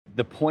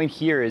the point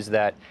here is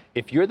that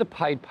if you're the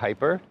Pied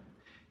Piper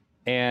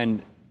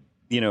and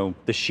the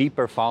sheep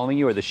are following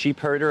you, or the sheep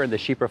herder and the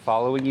sheep are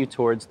following you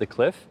towards the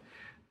cliff,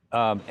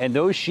 and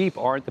those sheep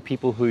aren't the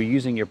people who are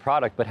using your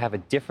product but have a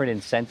different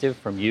incentive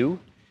from you,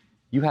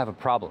 you have a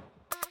problem.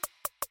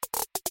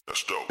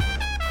 That's dope.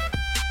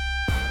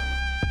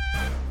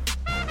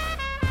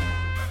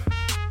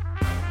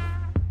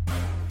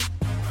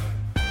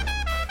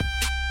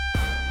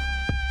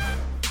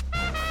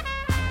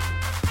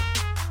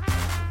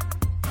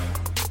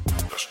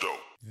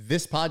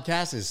 This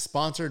podcast is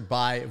sponsored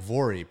by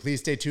Vori. Please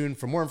stay tuned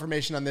for more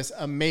information on this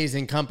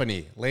amazing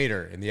company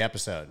later in the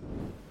episode.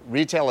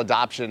 Retail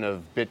adoption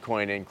of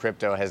Bitcoin and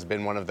crypto has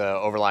been one of the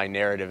overlying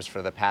narratives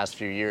for the past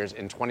few years.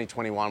 In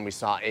 2021, we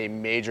saw a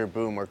major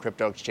boom where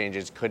crypto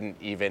exchanges couldn't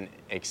even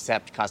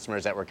accept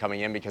customers that were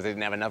coming in because they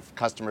didn't have enough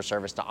customer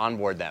service to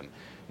onboard them.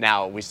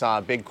 Now, we saw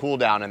a big cool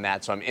down in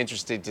that, so I'm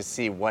interested to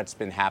see what's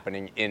been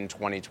happening in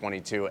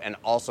 2022 and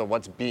also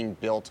what's being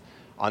built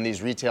on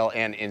these retail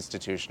and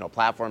institutional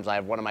platforms. I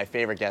have one of my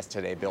favorite guests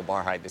today, Bill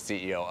Barhydt, the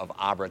CEO of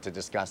Abra, to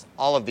discuss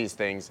all of these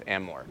things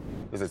and more.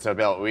 Listen, so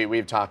Bill,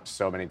 we've talked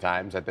so many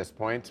times at this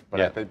point,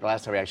 but I think the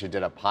last time we actually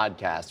did a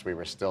podcast, we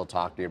were still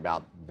talking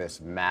about this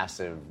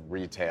massive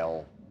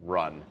retail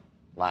run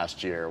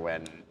last year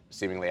when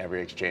seemingly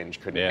every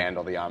exchange couldn't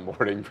handle the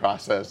onboarding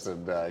process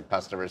and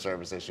customer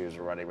service issues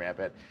were running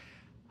rampant.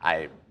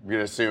 I'm going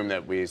to assume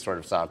that we sort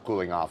of saw a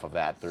cooling off of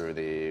that through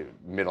the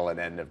middle and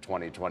end of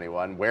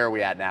 2021. Where are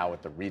we at now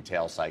with the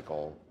retail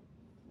cycle,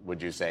 would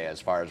you say,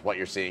 as far as what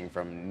you're seeing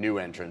from new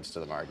entrants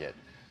to the market?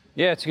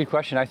 Yeah, it's a good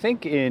question. I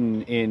think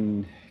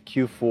in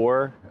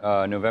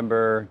Q4,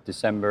 November,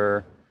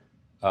 December,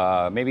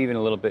 maybe even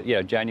a little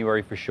bit,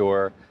 January for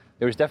sure,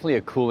 there was definitely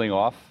a cooling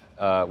off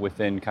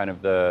within kind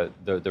of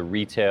the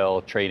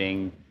retail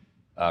trading,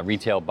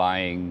 retail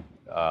buying,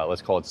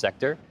 let's call it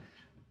sector.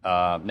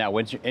 Now,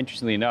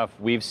 interestingly enough,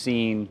 we've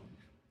seen,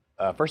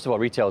 first of all,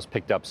 retail has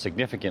picked up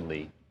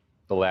significantly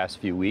the last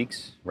few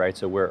weeks, right?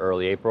 So we're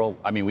early April.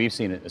 I mean, we've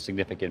seen a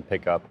significant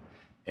pickup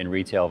in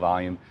retail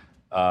volume.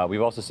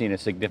 We've also seen a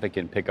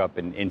significant pickup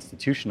in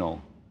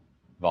institutional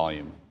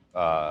volume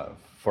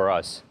for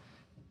us.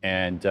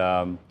 And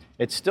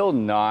it's still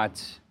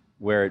not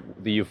where,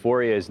 the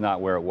euphoria is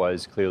not where it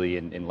was clearly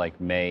in like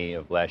May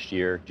of last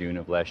year, June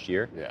of last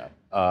year. Yeah.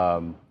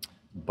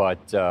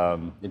 But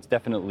it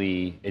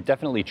definitely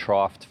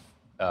troughed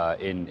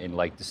in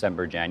like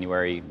December,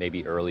 January,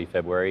 maybe early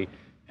February,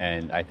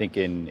 and I think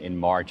in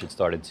March it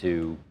started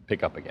to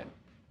pick up again.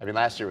 I mean,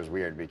 last year was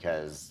weird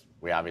because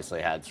we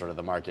obviously had sort of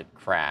the market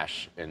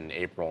crash in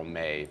April,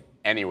 May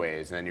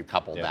anyways, and then you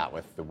coupled that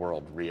with the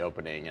world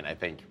reopening, and I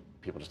think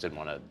people just didn't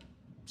want to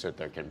sit at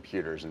their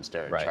computers and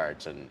stare at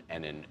charts and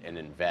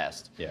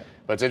invest. Yeah.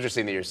 But it's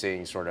interesting that you're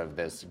seeing sort of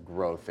this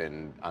growth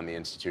on the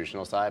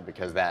institutional side,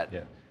 because that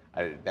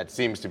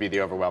seems to be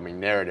the overwhelming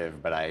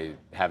narrative, but I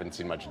haven't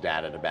seen much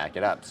data to back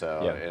it up.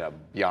 So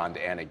beyond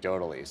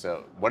anecdotally.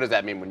 So what does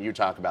that mean when you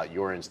talk about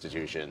your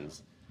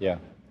institutions? Yeah.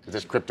 Is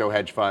this crypto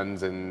hedge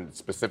funds and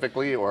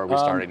specifically, or are we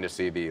starting to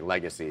see the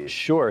legacy?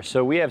 Sure.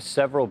 So we have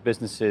several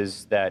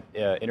businesses that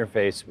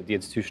interface with the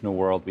institutional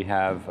world. We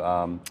have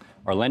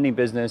our lending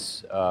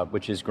business,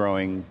 which is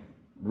growing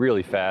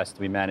really fast.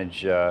 We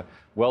manage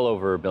well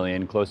over $1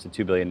 billion, close to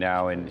 $2 billion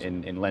now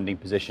in lending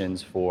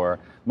positions for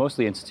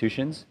mostly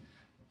institutions.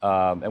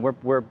 And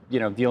we're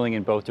dealing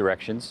in both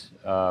directions,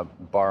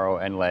 borrow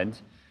and lend.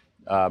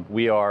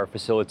 We are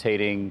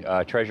facilitating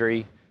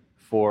treasury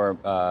for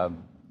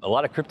a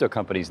lot of crypto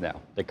companies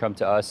now. They come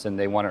to us and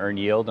they want to earn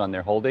yield on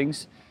their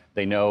holdings.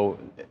 They know,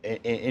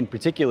 in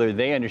particular,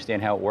 they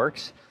understand how it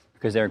works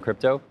because they're in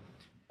crypto.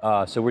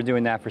 So we're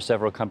doing that for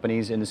several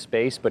companies in the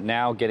space, but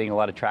now getting a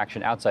lot of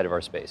traction outside of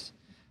our space.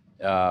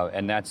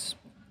 And that's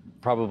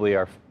probably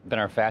been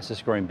our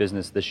fastest growing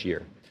business this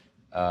year.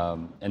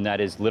 And that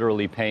is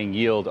literally paying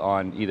yield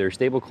on either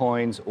stable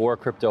coins or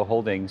crypto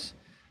holdings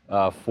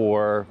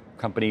for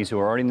companies who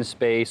are already in the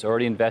space,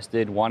 already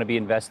invested, want to be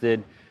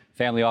invested,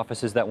 family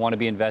offices that want to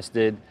be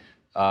invested.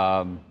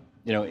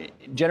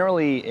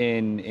 Generally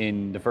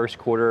in the first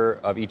quarter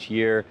of each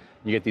year,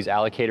 you get these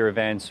allocator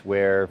events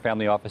where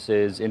family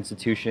offices,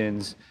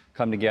 institutions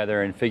come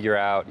together and figure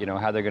out,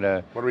 how they're going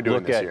to What are we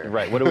doing this year?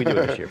 Right, what are we doing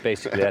this year?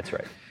 Basically, that's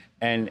right.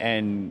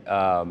 And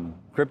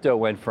crypto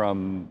went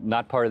from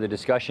not part of the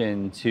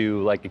discussion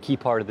to like a key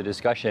part of the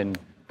discussion,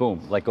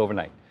 boom, like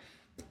overnight.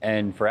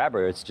 And for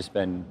Abra, it's just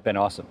been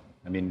awesome.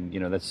 I mean,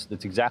 that's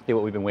exactly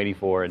what we've been waiting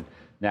for, and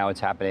now it's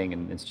happening,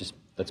 and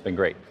that's been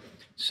great.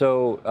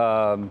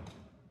 So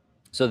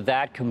so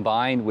that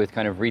combined with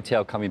kind of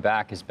retail coming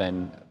back has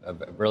been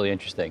really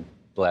interesting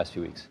the last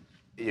few weeks.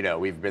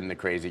 We've been the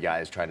crazy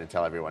guys trying to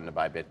tell everyone to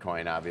buy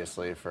Bitcoin,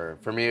 obviously, for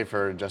me,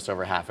 for just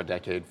over half a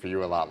decade, for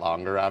you a lot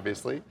longer,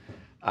 obviously.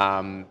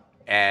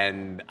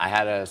 And I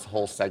had a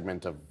whole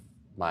segment of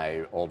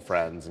my old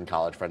friends and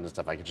college friends and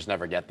stuff, I could just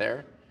never get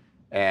there.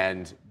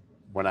 And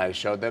when I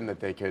showed them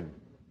that they could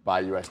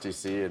buy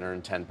USDC and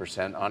earn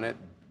 10% on it,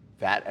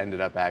 that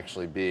ended up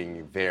actually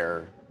being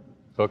their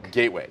Hook.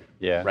 gateway.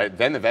 Yeah. Right.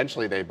 Then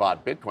eventually they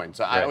bought Bitcoin.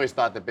 So I Right. always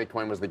thought that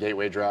Bitcoin was the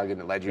gateway drug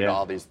and it led you to Yeah.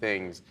 all these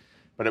things.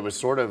 But it was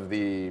sort of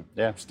the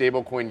Yeah.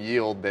 stablecoin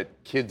yield that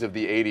kids of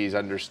the 80s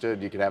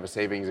understood you could have a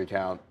savings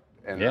account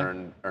and Yeah.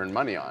 earn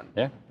money on.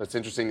 Yeah. That's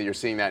interesting that you're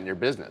seeing that in your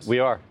business. We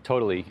are,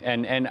 totally.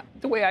 And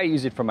the way I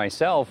use it for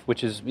myself,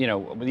 which is,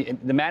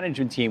 the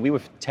management team, we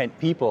were 10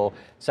 people,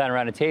 sat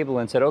around a table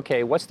and said,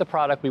 okay, what's the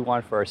product we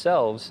want for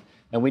ourselves?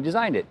 And we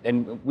designed it.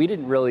 And we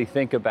didn't really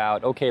think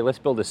about, okay, let's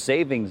build a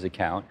savings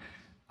account.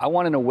 I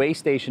want an away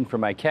station for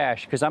my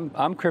cash, because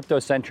I'm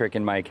crypto-centric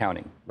in my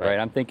accounting, right?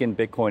 I'm thinking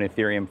Bitcoin,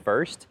 Ethereum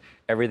first,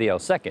 everything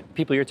else second.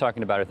 People you're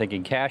talking about are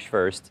thinking cash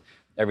first,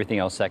 everything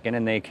else second,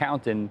 and they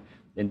account in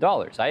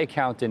dollars. I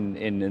account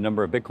in the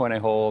number of Bitcoin I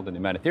hold and the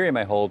amount of Ethereum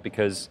I hold,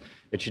 because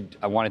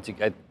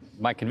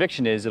my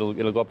conviction is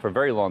it'll go up for a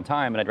very long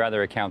time, and I'd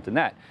rather account in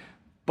that.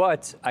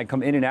 But I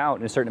come in and out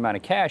in a certain amount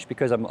of cash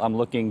because I'm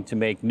looking to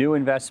make new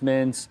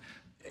investments.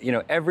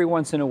 Every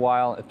once in a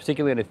while,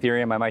 particularly on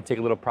Ethereum, I might take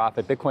a little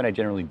profit. Bitcoin, I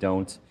generally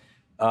don't.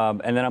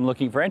 And then I'm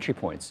looking for entry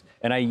points.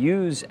 And I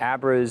use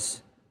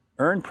Abra's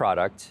Earn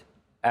product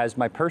as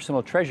my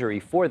personal treasury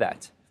for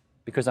that,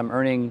 because I'm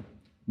earning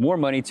more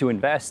money to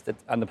invest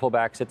on the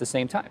pullbacks at the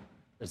same time.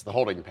 It's the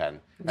holding pen.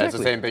 Exactly. That's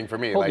the same thing for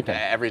me. Holding Like pen.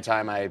 every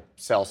time I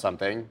sell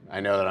something,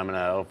 I know that I'm going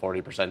to owe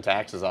 40%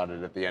 taxes on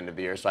it at the end of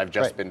the year. So I've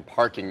just Right. been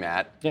parking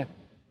that Yeah.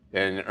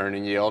 in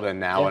earning yield. And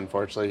now, Yeah.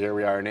 unfortunately, here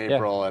we are in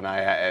April, and I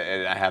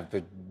have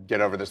to get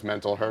over this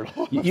mental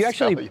hurdle. of You selling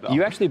actually it all.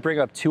 you actually bring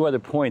up two other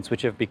points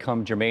which have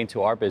become germane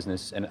to our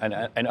business and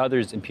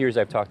others and peers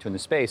I've talked to in the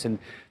space. And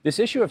this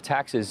issue of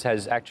taxes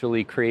has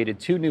actually created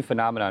two new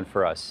phenomenon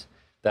for us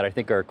that I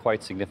think are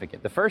quite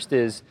significant. The first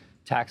is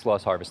tax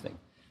loss harvesting.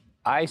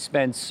 I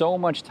spend so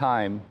much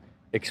time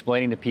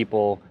explaining to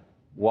people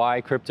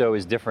why crypto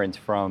is different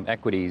from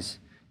equities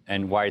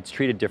and why it's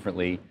treated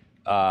differently.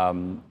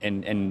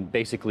 And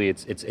basically,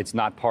 it's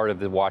not part of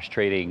the wash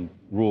trading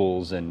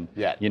rules and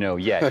Yet.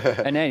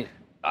 And then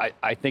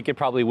I think it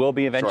probably will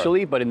be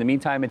eventually, but in the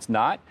meantime, it's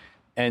not.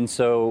 And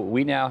so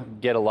we now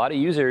get a lot of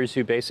users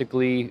who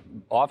basically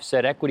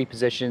offset equity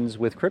positions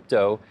with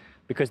crypto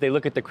because they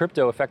look at the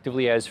crypto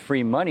effectively as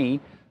free money,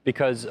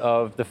 because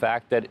of the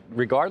fact that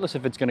regardless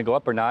if it's going to go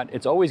up or not,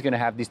 it's always going to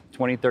have these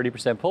 20,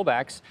 30%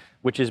 pullbacks,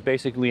 which is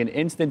basically an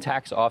instant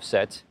tax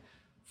offset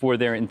for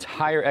their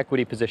entire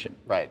equity position.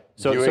 Right.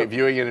 So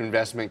Viewing an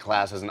investment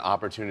class as an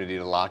opportunity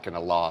to lock in a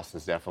loss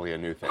is definitely a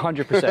new thing.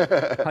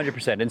 100%,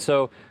 100%. And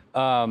so,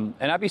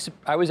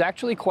 I was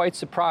actually quite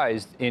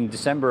surprised in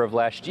December of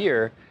last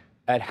year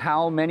at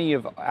how many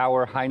of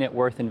our high net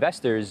worth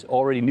investors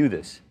already knew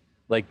this.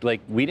 Like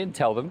we didn't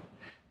tell them.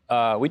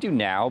 We do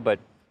now, but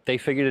they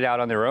figured it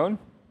out on their own.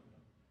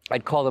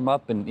 I'd call them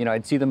up and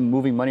I'd see them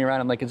moving money around.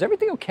 I'm like, is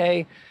everything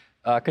okay?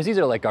 Because these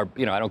are like our,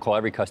 I don't call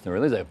every customer.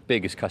 These are the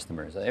biggest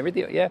customers.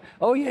 Everything, yeah.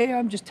 Oh yeah,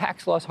 I'm just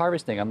tax loss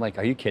harvesting. I'm like,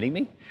 are you kidding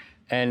me?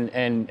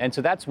 And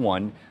so that's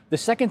one. The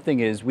second thing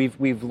is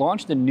we've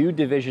launched a new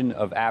division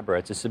of Abra.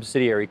 It's a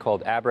subsidiary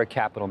called Abra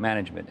Capital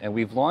Management, and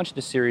we've launched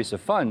a series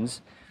of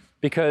funds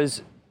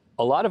because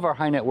a lot of our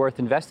high net worth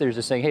investors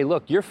are saying, hey,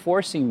 look, you're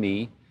forcing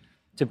me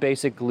to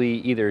basically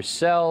either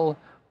sell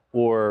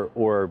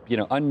or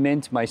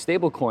unmint my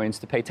stable coins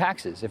to pay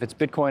taxes. If it's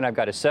Bitcoin, I've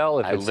got to sell.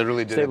 If I it's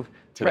literally did it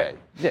today.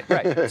 Right. Yeah,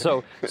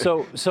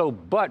 right.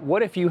 But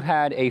what if you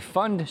had a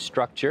fund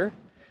structure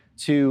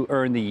to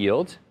earn the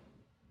yield,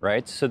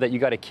 right? So that you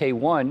got a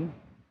K1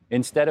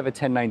 instead of a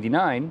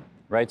 1099,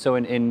 right? So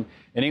in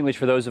English,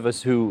 for those of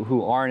us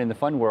who aren't in the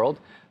fund world,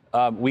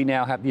 we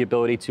now have the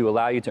ability to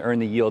allow you to earn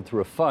the yield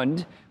through a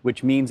fund,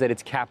 which means that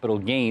it's capital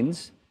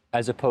gains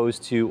as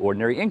opposed to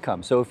ordinary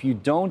income. So if you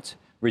don't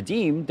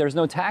redeem, there's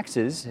no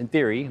taxes in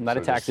theory. I'm not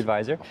a tax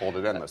advisor. Hold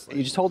it endlessly.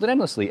 You just hold it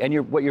endlessly,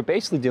 and what you're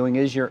basically doing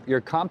is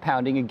you're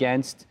compounding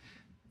against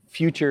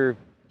future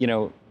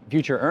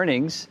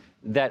earnings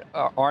that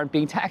aren't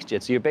being taxed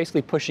yet. So you're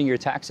basically pushing your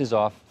taxes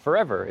off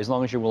forever as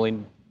long as you're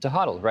willing to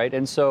hodl, right?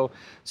 And so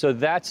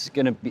that's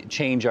going to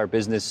change our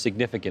business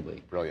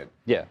significantly. Brilliant.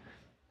 Yeah.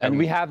 And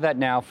we have that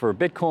now for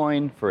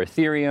Bitcoin, for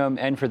Ethereum,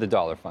 and for the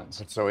dollar funds.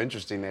 What's so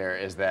interesting there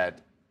is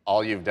that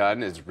all you've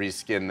done is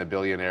reskin the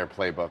billionaire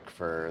playbook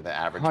for the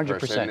average 100%.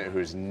 person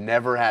who's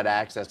never had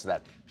access to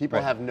that. People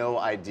Right. have no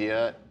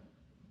idea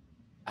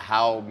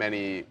how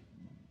many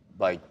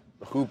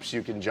hoops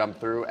you can jump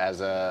through as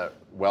a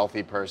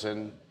wealthy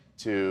person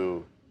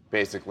to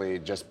basically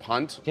just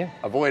punt,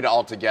 avoid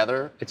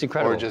altogether, It's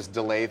incredible. or just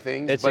delay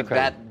things. It's but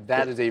incredible.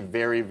 that is a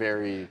very,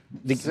 very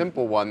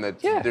simple one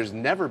that there's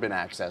never been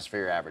access for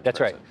your average That's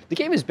person. right. The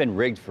game has been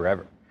rigged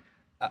forever.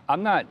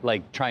 I'm not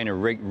trying to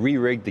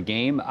re-rig the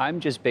game. I'm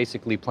just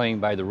basically playing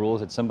by the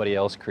rules that somebody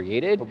else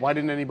created. But why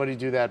didn't anybody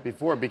do that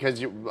before?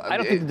 Because I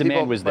don't think the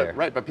demand was there.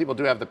 Right, but people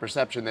do have the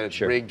perception that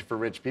it's rigged for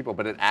rich people,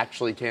 but it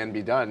actually can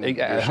be done.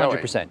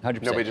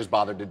 100%. Nobody just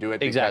bothered to do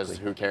it Exactly.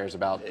 because who cares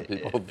about the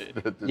people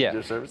that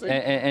you're servicing?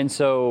 And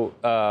so,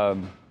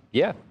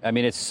 I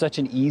mean, it's such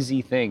an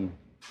easy thing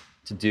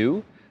to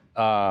do. The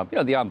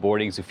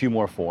onboarding is a few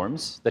more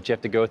forms that you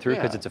have to go through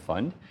because it's a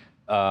fund.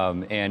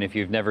 And if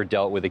you've never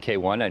dealt with a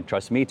K1, and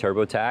trust me,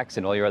 TurboTax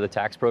and all your other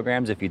tax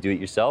programs, if you do it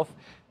yourself,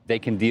 they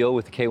can deal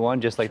with the K1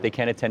 just like they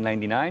can at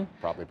 1099.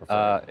 Probably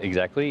prefer.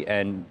 Exactly,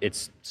 and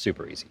it's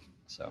super easy.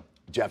 So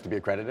Do you have to be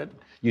accredited?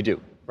 you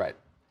do. Right.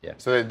 Yeah.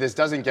 So this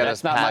doesn't get That's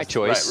us not past, my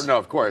choice. Right, no,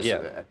 of course.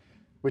 Yeah.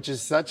 Which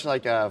is such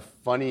like a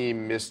funny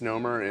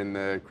misnomer in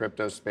the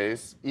crypto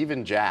space.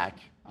 Even Jack,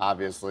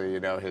 obviously,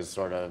 his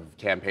sort of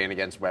campaign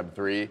against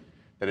Web3,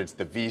 that it's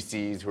the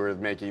VCs who are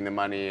making the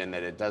money and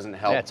that it doesn't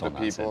help That's the all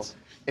people. nonsense.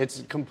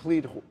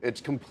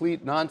 It's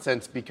complete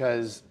nonsense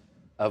because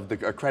of the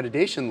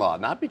accreditation law,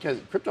 not because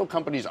crypto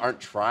companies aren't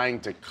trying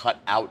to cut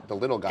out the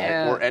little guy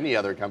Yeah. or any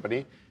other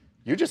company.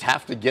 You just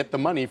have to get the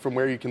money from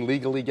where you can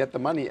legally get the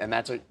money, and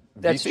that's a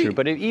That's VC. true,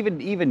 but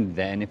even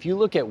then, if you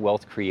look at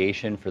wealth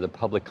creation for the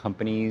public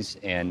companies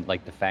and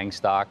like the FANG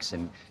stocks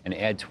and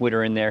add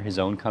Twitter in there, his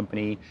own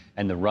company,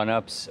 and the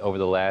run-ups over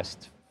the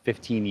last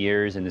 15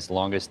 years and this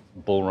longest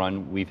bull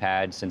run we've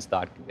had since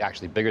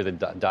actually bigger than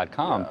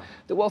 .com,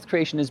 the wealth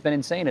creation has been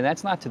insane, and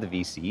that's not to the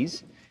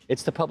VCs,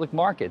 it's the public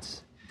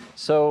markets.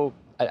 So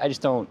I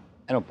just don't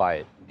buy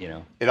it.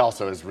 It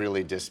also is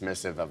really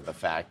dismissive of the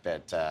fact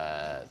that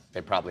they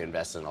probably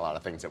invested in a lot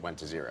of things that went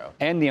to zero.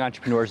 And the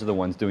entrepreneurs are the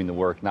ones doing the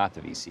work, not the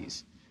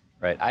VCs,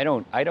 right? I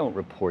don't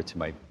report to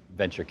my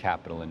venture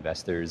capital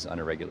investors on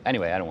a regular.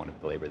 Anyway, I don't want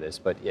to belabor this,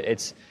 but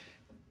it's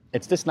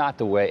just not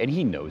the way. And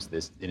he knows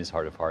this in his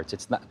heart of hearts.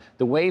 It's not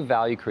the way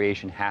value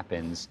creation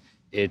happens.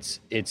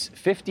 It's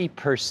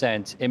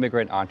 50%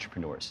 immigrant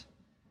entrepreneurs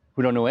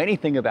who don't know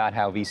anything about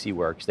how VC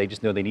works. They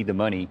just know they need the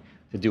money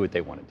to do what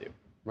they want to do.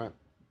 Right.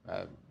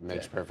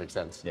 Makes perfect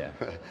sense. Yeah.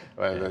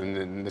 Well, the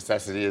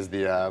necessity is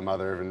the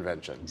mother of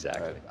invention.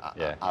 Exactly. Right?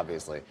 Yeah.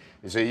 Obviously.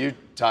 So you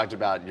talked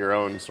about your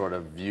own sort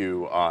of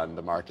view on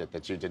the market,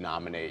 that you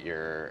denominate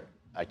your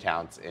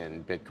accounts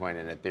in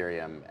Bitcoin and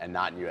Ethereum and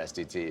not in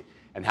USDT,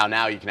 and how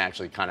now you can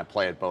actually kind of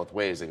play it both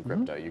ways in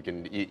crypto. You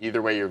can,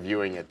 either way you're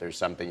viewing it, there's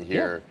something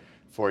here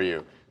for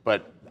you.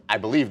 But I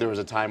believe there was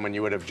a time when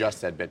you would have just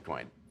said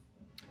Bitcoin.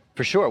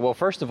 For sure. Well,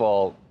 first of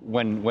all,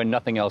 when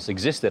nothing else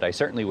existed, I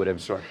certainly would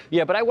have. Sure.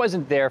 Yeah, but I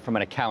wasn't there from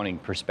an accounting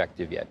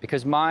perspective yet,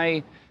 because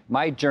my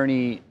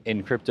journey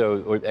in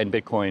crypto and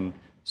Bitcoin,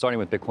 starting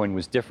with Bitcoin,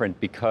 was different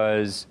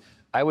because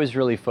I was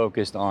really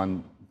focused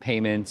on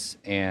payments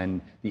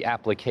and the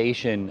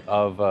application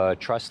of a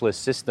trustless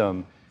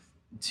system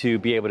to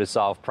be able to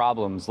solve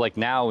problems like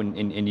now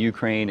in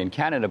Ukraine and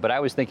Canada. But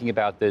I was thinking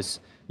about this,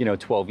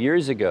 12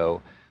 years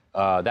ago.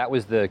 That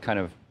was the kind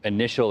of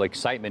initial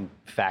excitement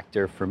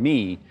factor for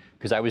me,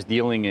 because I was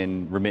dealing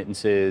in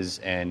remittances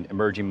and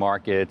emerging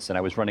markets, and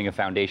I was running a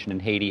foundation in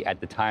Haiti at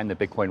the time the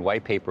Bitcoin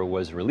white paper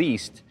was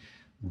released,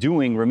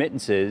 doing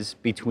remittances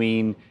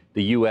between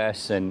the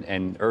US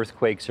and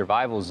earthquake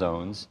survival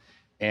zones,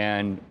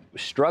 and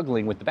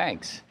struggling with the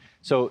banks.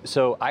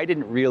 So I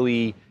didn't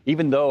really,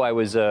 even though I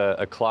was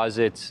a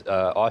closet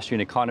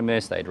Austrian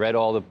economist, I had read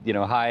all the,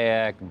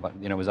 Hayek,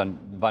 was on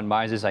von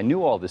Mises, I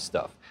knew all this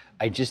stuff.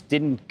 I just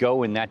didn't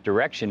go in that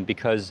direction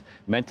because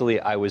mentally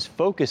I was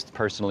focused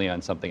personally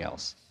on something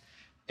else.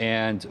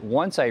 And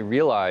once I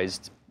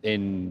realized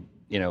in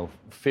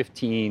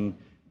 14,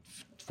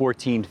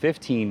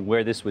 15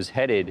 where this was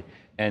headed,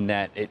 and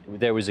that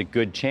there was a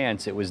good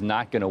chance it was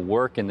not going to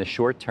work in the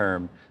short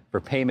term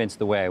for payments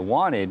the way I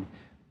wanted,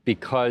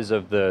 because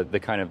of the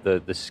kind of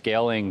the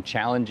scaling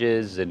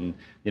challenges and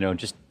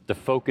just the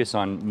focus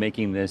on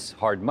making this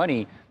hard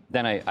money,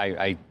 then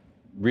I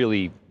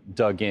really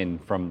dug in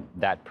from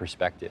that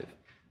perspective.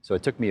 So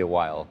it took me a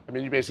while. I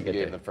mean, you basically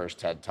gave the first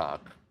TED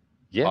Talk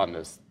on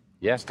this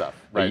stuff,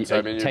 right? right? So,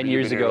 I mean, 10 you've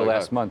years been here ago like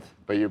last month.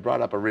 But you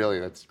brought up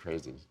that's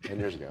crazy, 10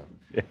 years ago.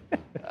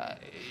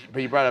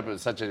 But you brought up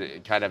such a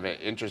kind of an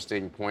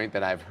interesting point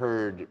that I've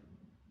heard,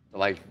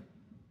 like,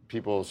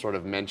 people sort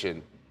of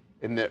mention.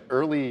 In the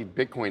early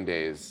Bitcoin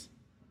days,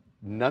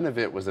 none of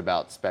it was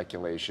about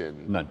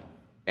speculation. None.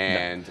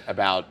 And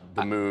about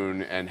the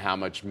moon and how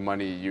much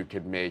money you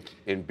could make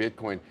in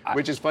Bitcoin,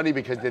 which is funny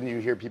because then you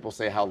hear people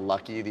say how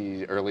lucky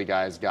the early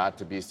guys got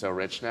to be so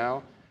rich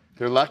now.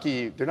 They're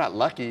lucky. They're not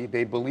lucky.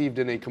 They believed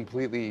in a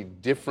completely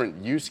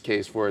different use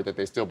case for it that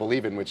they still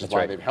believe in, which is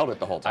why they've held it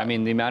the whole time. I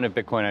mean, the amount of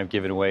Bitcoin I've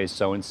given away is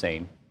so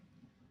insane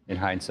in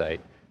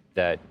hindsight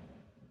that,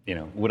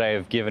 would I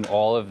have given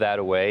all of that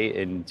away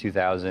in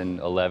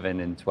 2011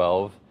 and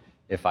 12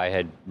 if I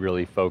had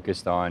really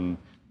focused on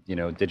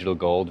digital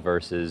gold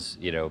versus,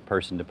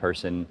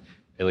 person-to-person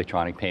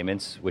electronic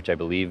payments, which I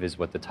believe is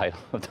what the title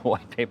of the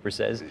white paper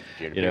says.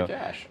 Peer-to-peer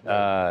cash.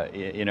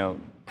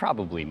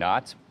 Probably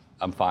not.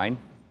 I'm fine.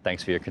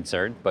 Thanks for your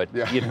concern, but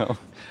it's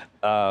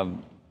all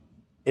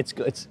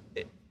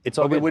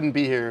But we good. wouldn't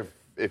be here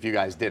if you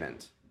guys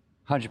didn't.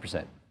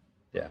 100%.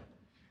 Yeah.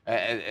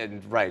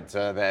 And right,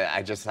 so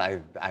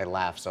I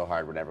laugh so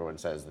hard when everyone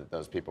says that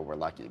those people were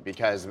lucky,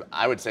 because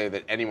I would say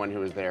that anyone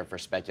who was there for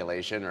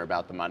speculation or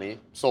about the money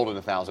sold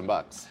it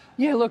 $1,000.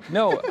 Yeah, look,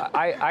 no,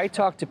 I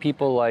talked to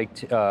people like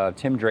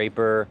Tim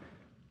Draper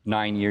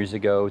 9 years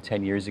ago,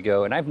 10 years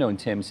ago, and I've known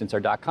Tim since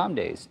our .com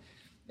days,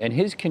 and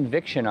his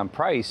conviction on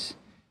price,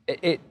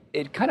 it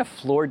kind of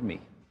floored me,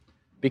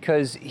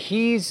 because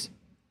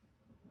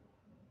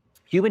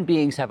human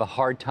beings have a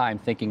hard time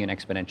thinking in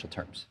exponential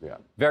terms. Yeah.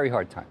 Very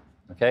hard time,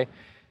 okay?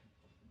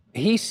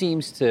 He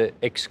seems to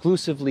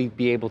exclusively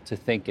be able to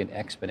think in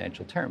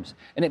exponential terms,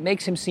 and it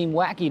makes him seem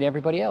wacky to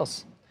everybody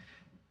else.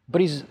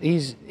 But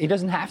he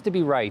doesn't have to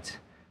be right.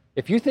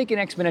 If you think in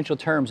exponential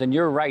terms and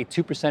you're right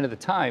 2% of the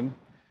time,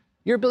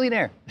 you're a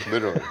billionaire.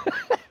 Literally.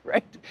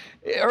 Right?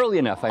 Early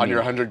enough, I mean. On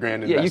your $100,000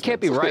 investment. Yeah, you can't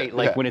be right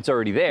when it's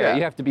already there. Yeah.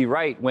 You have to be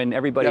right when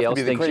everybody else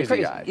thinks you're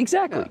crazy. Guy.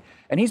 Exactly. Yeah.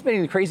 And he's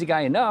been the crazy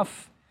guy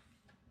enough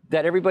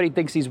that everybody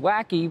thinks he's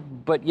wacky,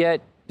 but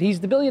yet he's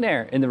the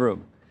billionaire in the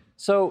room.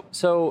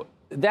 So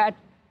that,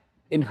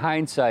 in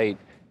hindsight,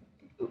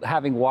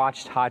 having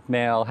watched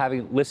Hotmail,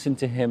 having listened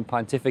to him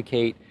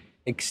pontificate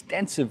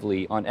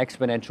extensively on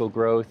exponential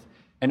growth,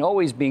 and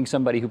always being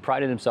somebody who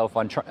prided himself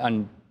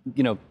on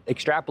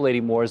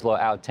extrapolating Moore's law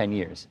out 10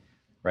 years,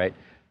 right?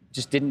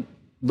 Just didn't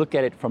look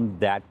at it from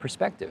that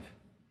perspective.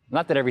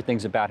 Not that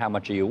everything's about how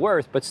much are you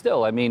worth, but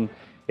still, I mean,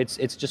 it's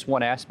just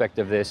one aspect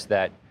of this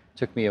that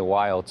took me a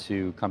while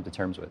to come to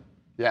terms with.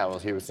 Yeah, well,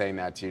 he was saying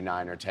that to you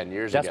 9 or 10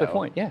 years ago. That's the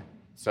point, yeah.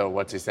 So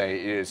what's he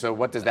say? So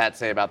what does that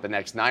say about the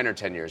next 9 or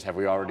 10 years? Have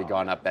we already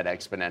gone up that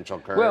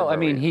exponential curve? Well, I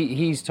mean,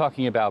 he's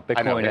talking about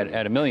Bitcoin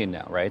at $1 million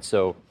now, right?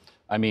 So,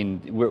 I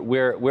mean,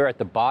 we're at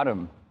the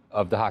bottom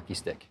of the hockey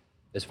stick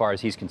as far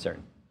as he's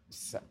concerned.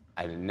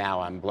 Now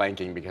I'm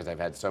blanking because I've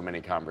had so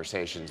many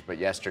conversations, but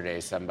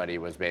yesterday somebody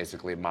was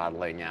basically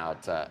modeling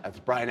out, it's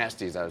Brian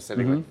Estes I was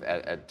sitting with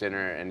at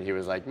dinner, and he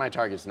was like, my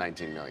target's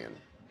 19 million.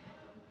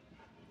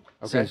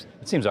 Okay.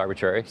 It seems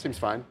arbitrary. Seems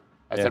fine.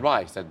 I said,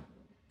 why? He said,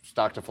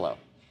 stock to flow.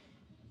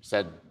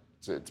 Said,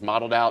 it's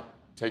modeled out,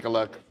 take a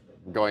look.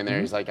 I'm going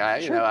there. He's like,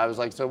 I was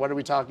like, so what are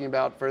we talking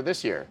about for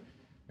this year?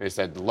 And he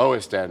said,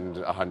 lowest end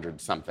 100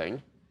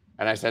 something.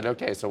 And I said,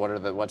 okay, so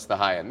what's the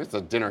high end? This is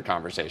a dinner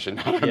conversation,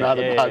 not a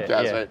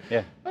podcast.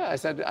 Right? I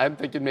said, I'm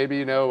thinking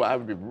maybe, I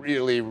would be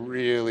really,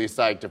 really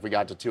psyched if we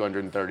got to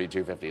 230,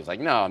 250. He's like,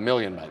 no, $1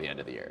 million by the end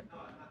of the year.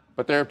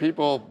 But there are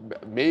people,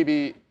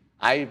 maybe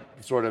I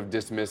sort of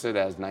dismiss it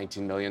as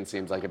 19 million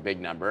seems like a big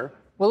number.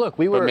 Well, look,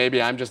 But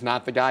maybe I'm just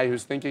not the guy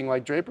who's thinking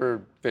like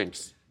Draper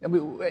thinks.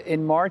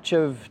 In March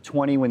of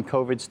 20, when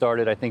COVID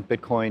started, I think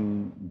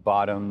Bitcoin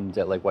bottomed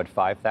at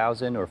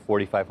 5,000 or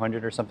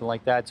 4,500 or something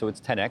like that. So it's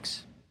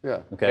 10x.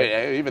 Yeah.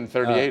 Okay. Even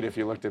 38 if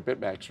you looked at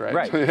BitMEX, right?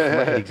 Right,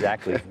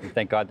 exactly.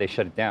 Thank God they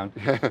shut it down.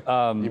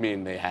 You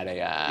mean they had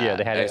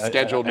a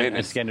scheduled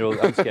maintenance?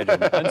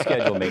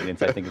 Unscheduled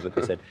maintenance, I think is what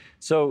they said.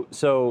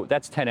 So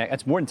that's 10x.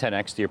 That's more than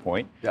 10x to your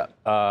point. Yeah.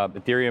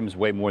 Ethereum's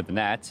way more than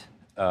that.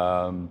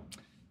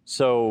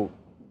 So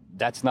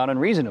that's not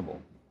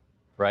unreasonable,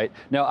 right?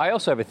 Now, I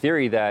also have a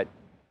theory that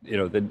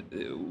the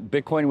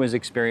Bitcoin was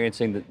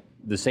experiencing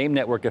the same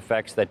network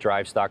effects that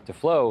drive stock to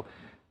flow.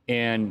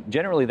 And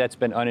generally, that's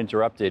been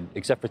uninterrupted,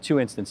 except for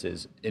 2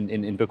 instances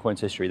in Bitcoin's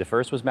history. The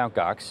first was Mt.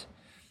 Gox,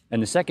 and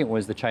the second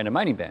was the China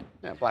mining ban.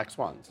 Yeah, black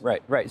swans.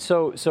 Right.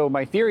 So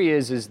my theory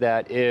is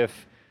that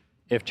if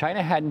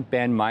China hadn't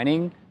banned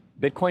mining,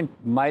 Bitcoin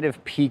might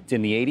have peaked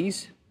in the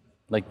 80s,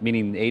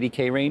 meaning the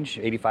 80K range,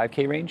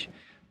 85K range.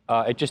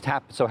 It just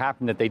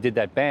happened that they did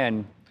that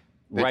ban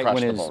right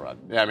when the bull run.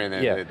 Yeah, I mean,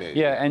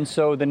 and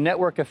so the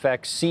network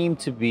effects seem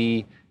to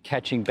be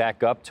catching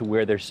back up to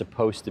where they're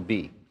supposed to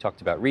be.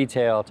 Talked about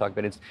retail, talked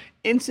about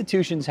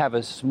institutions have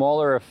a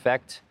smaller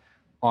effect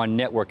on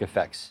network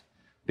effects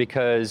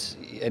because,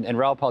 and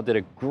Raul Paul did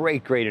a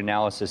great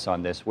analysis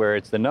on this, where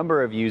it's the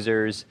number of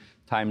users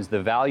times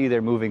the value they're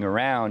moving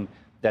around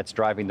that's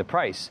driving the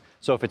price.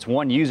 So if it's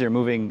one user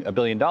moving $1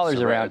 billion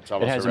around,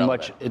 it has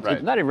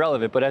it's not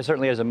irrelevant, but it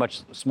certainly has a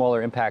much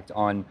smaller impact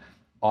on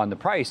the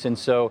price. And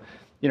so,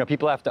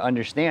 people have to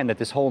understand that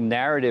this whole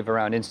narrative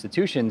around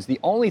institutions, the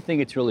only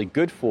thing it's really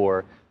good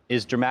for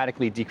is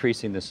dramatically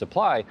decreasing the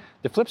supply.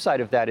 The flip side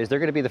of that is they're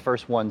going to be the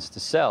first ones to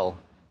sell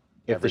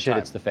if the shit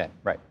hits the fan.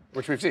 Right.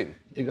 Which we've seen.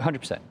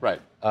 100%. Right.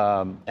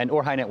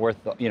 Or high net worth,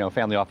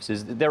 family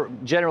offices, they're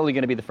generally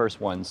going to be the first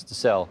ones to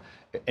sell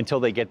until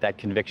they get that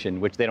conviction,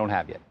 which they don't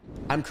have yet.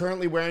 I'm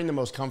currently wearing the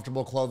most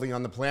comfortable clothing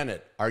on the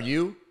planet. Are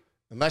you?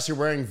 Unless you're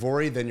wearing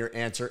Vori, then your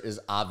answer is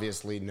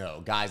obviously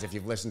no. Guys, if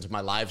you've listened to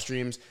my live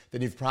streams,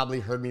 then you've probably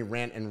heard me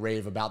rant and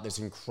rave about this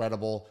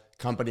incredible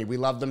company. We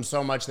love them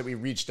so much that we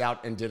reached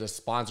out and did a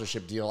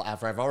sponsorship deal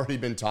after I've already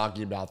been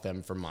talking about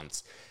them for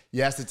months.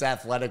 Yes, it's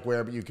athletic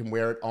wear, but you can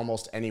wear it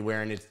almost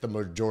anywhere, and it's the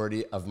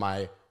majority of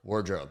my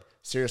wardrobe.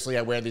 Seriously,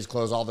 I wear these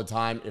clothes all the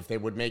time. If they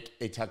would make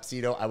a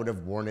tuxedo, I would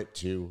have worn it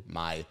to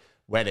my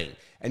wedding.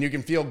 And you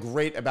can feel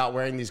great about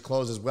wearing these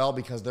clothes as well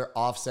because they're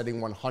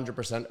offsetting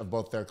 100% of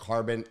both their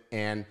carbon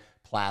and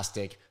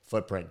plastic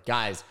footprint.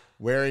 Guys,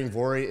 wearing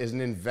Vori is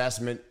an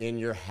investment in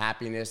your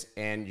happiness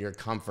and your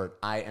comfort.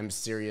 I am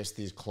serious.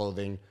 These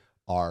clothing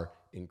are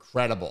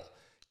incredible.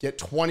 Get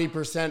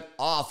 20%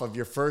 off of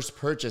your first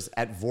purchase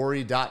at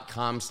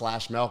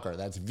Vori.com/Melker.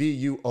 That's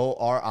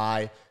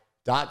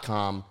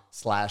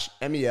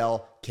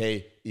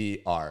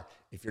VUORI.com/MELKER.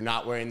 If you're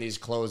not wearing these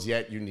clothes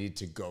yet, you need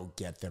to go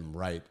get them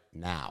right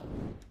now.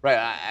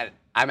 Right.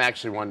 I'm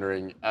actually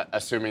wondering,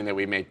 assuming that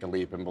we make the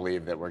leap and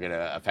believe that we're going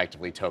to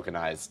effectively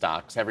tokenize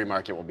stocks, every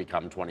market will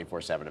become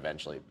 24/7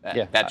 eventually.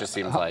 That just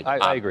seems like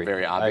I agree.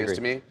 Very obvious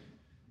to me.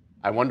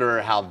 I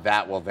wonder how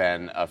that will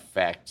then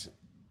affect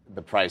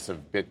the price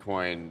of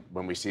Bitcoin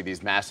when we see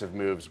these massive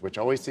moves, which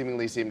always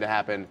seemingly seem to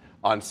happen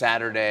on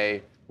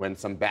Saturday when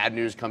some bad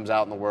news comes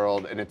out in the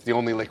world and it's the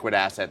only liquid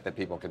asset that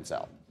people can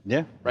sell.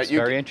 Yeah, right. It's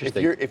very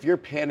interesting. If you're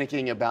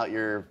panicking about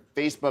your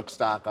Facebook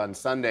stock on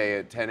Sunday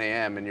at 10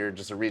 a.m. and you're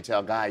just a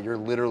retail guy, you're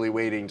literally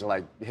waiting to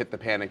like hit the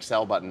panic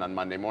sell button on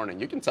Monday morning.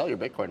 You can sell your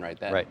Bitcoin right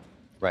then.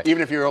 Right.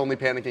 Even if you're only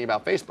panicking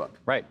about Facebook.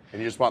 Right.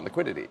 And you just want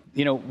liquidity.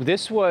 You know,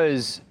 this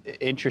was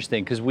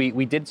interesting because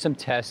we did some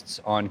tests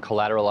on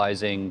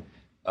collateralizing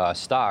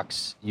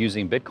stocks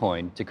using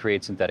Bitcoin to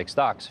create synthetic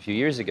stocks a few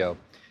years ago.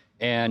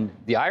 And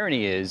the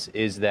irony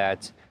is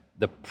that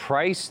the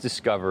price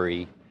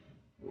discovery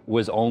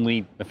was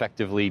only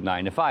effectively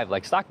 9 to 5,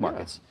 like stock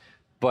markets. Yeah.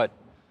 But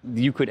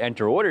you could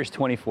enter orders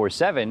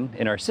 24/7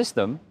 in our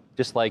system,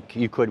 just like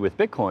you could with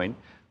Bitcoin,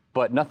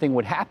 but nothing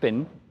would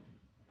happen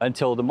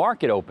until the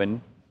market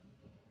opened.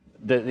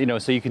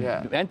 So you could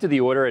enter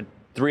the order at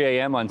 3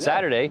 a.m. on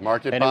Saturday,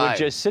 market and buy, it would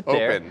just sit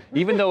there. open.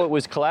 Even though it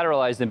was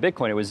collateralized in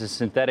Bitcoin, it was a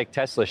synthetic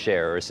Tesla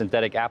share or a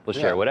synthetic Apple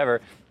share,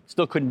 whatever,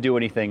 still couldn't do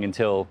anything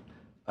until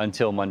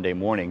Monday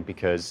morning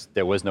because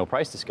there was no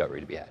price discovery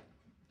to be had.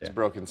 It's a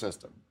broken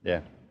system. Yeah.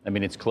 I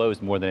mean, it's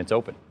closed more than it's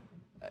open.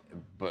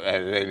 But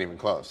it ain't even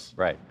close.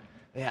 Right.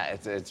 Yeah,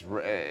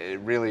 it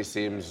really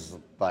seems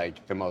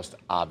like the most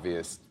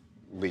obvious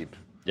leap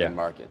in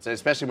markets,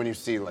 especially when you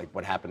see like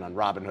what happened on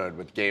Robinhood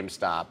with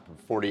GameStop,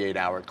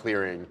 48-hour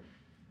clearing.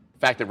 The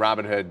fact that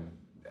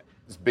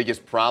Robinhood's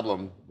biggest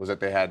problem was that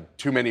they had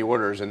too many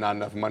orders and not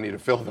enough money to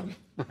fill them,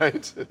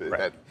 right?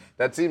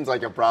 That seems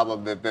like a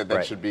problem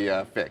that should be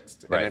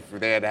fixed. Right. And if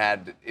they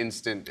had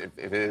instant,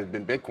 if it had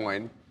been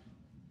Bitcoin,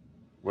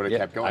 would have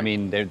kept going. I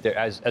mean,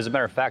 as a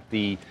matter of fact,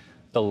 the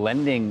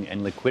lending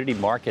and liquidity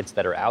markets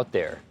that are out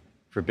there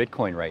for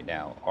Bitcoin right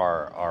now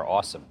are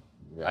awesome.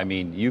 Yeah. I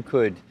mean, you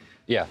could,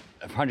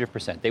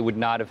 100%. They would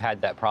not have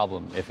had that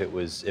problem if it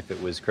was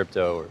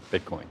crypto or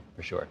Bitcoin,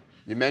 for sure.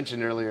 You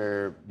mentioned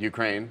earlier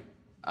Ukraine,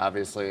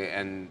 obviously,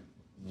 and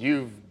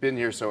you've been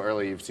here so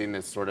early. You've seen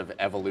this sort of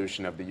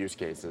evolution of the use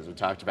cases. We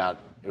talked about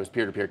it was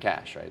peer-to-peer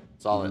cash, right?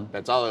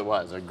 That's all it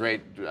was. A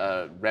great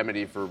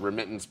remedy for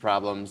remittance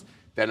problems.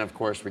 Then, of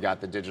course, we got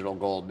the digital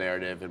gold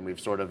narrative, and we've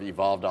sort of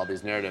evolved all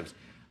these narratives.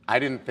 I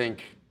didn't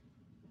think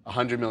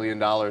 $100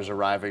 million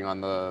arriving on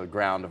the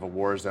ground of a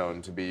war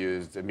zone to be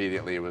used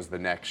immediately was the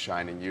next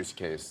shining use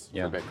case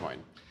for Bitcoin.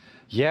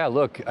 Yeah,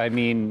 look, I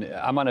mean,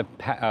 I'm on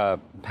a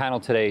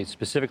panel today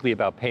specifically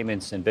about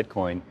payments and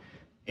Bitcoin,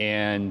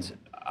 and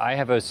I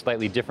have a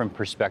slightly different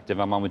perspective.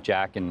 I'm on with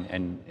Jack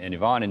and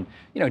Yvonne,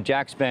 and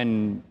Jack's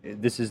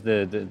this is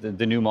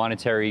the new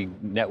monetary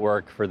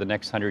network for the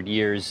next 100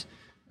 years.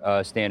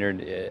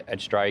 Standard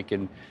at Strike,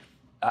 and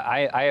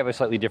I have a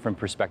slightly different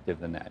perspective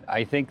than that.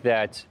 I think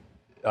that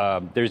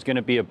there's going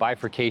to be a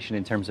bifurcation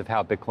in terms of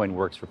how Bitcoin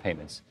works for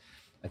payments.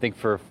 I think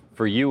for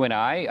you and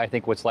I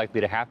think what's likely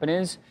to happen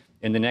is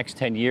in the next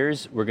 10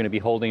 years, we're going to be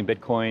holding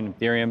Bitcoin,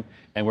 Ethereum,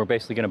 and we're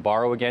basically going to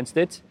borrow against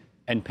it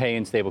and pay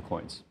in stable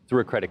coins through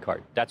a credit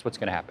card. That's what's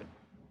going to happen.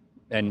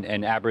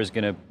 And ABRA is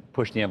going to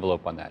push the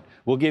envelope on that.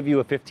 We'll give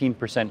you a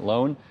 15%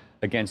 loan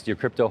against your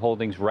crypto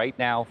holdings right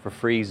now for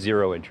free,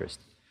 0 interest.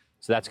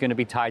 So that's going to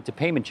be tied to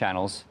payment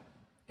channels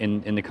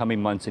in the coming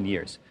months and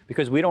years.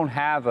 Because we don't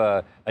have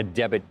a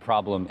debit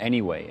problem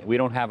anyway. We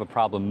don't have a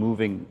problem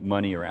moving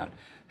money around.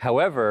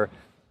 However,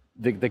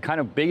 the kind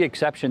of big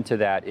exception to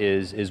that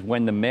is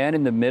when the man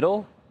in the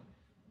middle,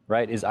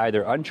 right, is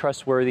either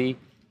untrustworthy,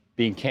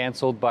 being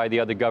canceled by the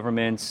other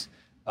governments,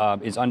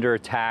 is under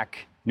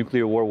attack,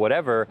 nuclear war,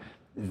 whatever,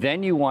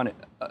 then you want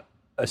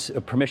a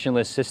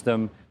permissionless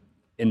system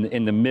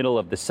in the middle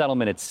of the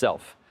settlement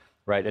itself.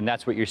 Right, and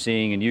that's what you're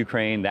seeing in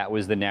Ukraine. That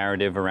was the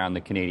narrative around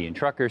the Canadian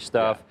trucker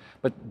stuff.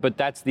 Yeah. But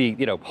that's the,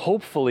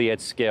 hopefully at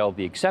scale,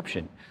 the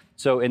exception.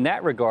 So in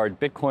that regard,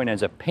 Bitcoin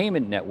as a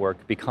payment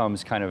network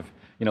becomes kind of,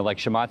 like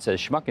Shamat says,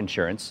 schmuck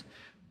insurance.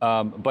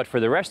 But for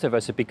the rest of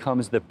us, it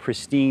becomes the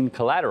pristine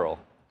collateral,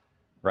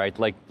 right?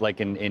 Like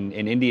in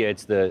India,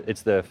 it's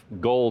the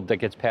gold that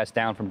gets passed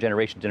down from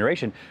generation to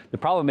generation. The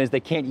problem is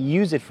they can't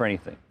use it for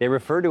anything. They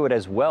refer to it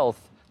as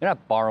wealth. They're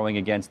not borrowing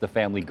against the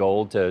family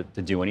gold to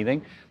do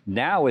anything.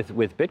 Now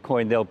with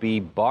Bitcoin, they'll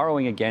be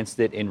borrowing against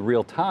it in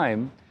real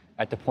time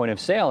at the point of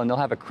sale, and they'll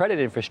have a credit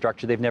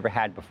infrastructure they've never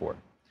had before.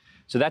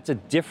 So that's a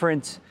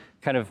different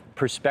kind of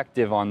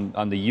perspective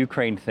on the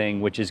Ukraine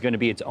thing, which is going to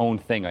be its own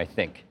thing, I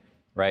think,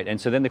 right?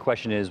 And so then the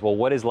question is, well,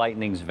 what is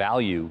Lightning's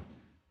value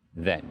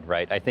then,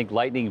 right? I think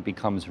Lightning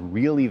becomes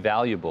really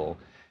valuable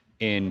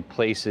in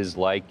places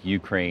like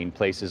Ukraine,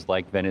 places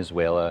like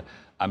Venezuela.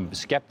 I'm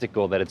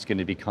skeptical that it's going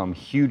to become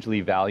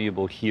hugely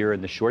valuable here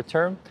in the short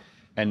term.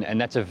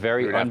 And that's a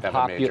very You'd have to have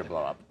a major unpopular,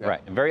 blow up. Yeah.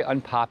 right? A very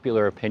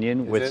unpopular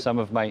opinion with it? some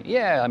of my.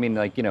 Yeah, I mean,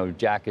 like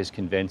Jack is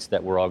convinced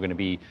that we're all going to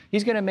be.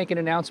 He's going to make an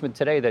announcement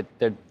today that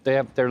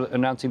they're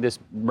announcing this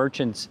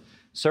merchant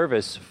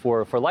service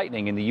for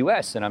Lightning in the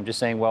U.S. And I'm just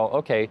saying, well,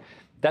 okay,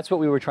 that's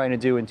what we were trying to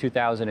do in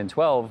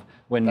 2012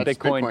 when That's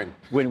Bitcoin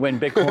when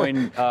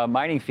Bitcoin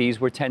mining fees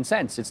were 10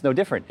 cents. It's no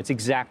different. It's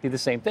exactly the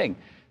same thing.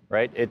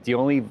 Right? The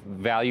only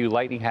value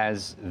Lightning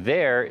has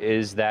there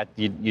is that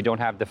you don't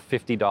have the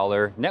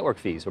 $50 network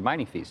fees or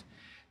mining fees.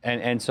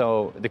 And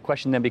so the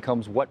question then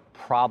becomes, what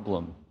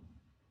problem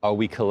are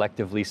we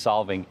collectively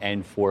solving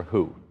and for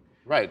who?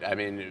 Right. I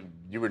mean,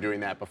 you were doing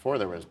that before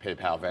there was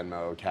PayPal,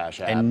 Venmo,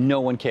 Cash App. And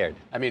no one cared.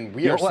 I mean,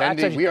 we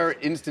are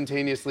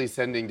instantaneously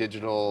sending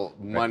digital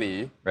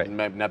money, Right. It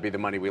might not be the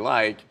money we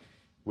like,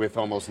 with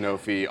almost no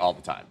fee all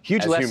the time.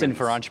 Huge as lesson humans.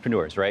 for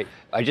entrepreneurs, right?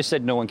 I just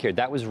said no one cared.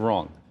 That was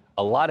wrong.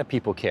 A lot of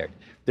people cared.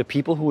 The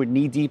people who were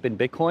knee deep in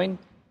Bitcoin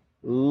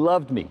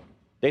loved me.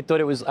 They thought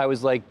I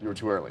was like. You were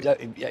too early.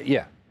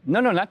 Yeah. No,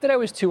 not that I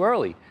was too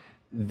early.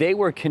 They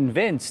were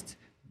convinced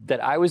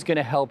that I was going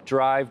to help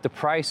drive the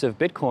price of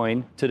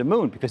Bitcoin to the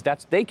moon because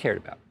that's what they cared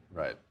about.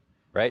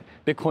 Right?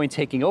 Bitcoin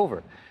taking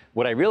over.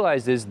 What I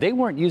realized is they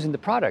weren't using the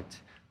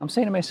product. I'm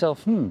saying to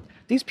myself,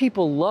 these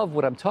people love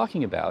what I'm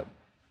talking about,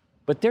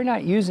 but they're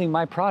not using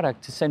my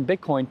product to send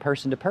Bitcoin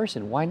person to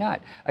person. Why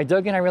not? I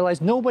dug in, I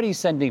realized nobody's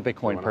sending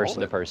Bitcoin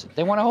person to person.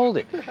 They want to hold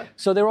it.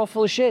 So they're all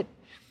full of shit,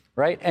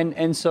 right?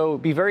 And so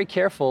be very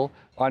careful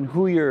on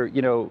who you're,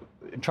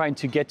 trying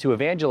to get to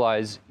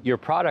evangelize your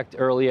product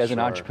early as an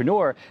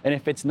entrepreneur. And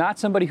if it's not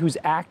somebody who's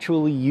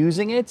actually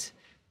using it,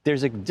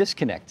 there's a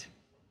disconnect.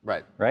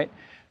 Right. Right?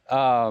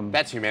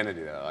 That's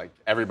humanity, though. Like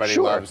everybody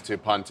loves to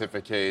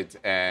pontificate,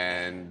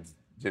 and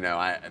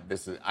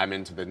I'm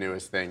into the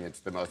newest thing. It's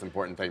the most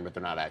important thing, but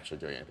they're not actually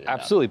doing anything.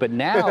 Absolutely. But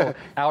now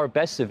our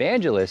best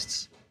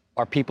evangelists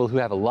are people who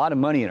have a lot of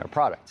money in our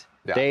product.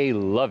 Yeah. They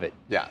love it.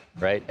 Yeah.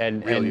 Right.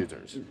 And Real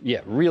users.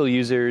 Yeah, real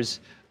users.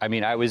 I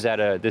mean, I was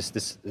at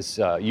this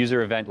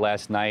user event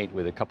last night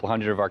with a couple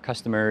hundred of our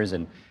customers,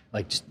 and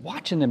like just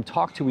watching them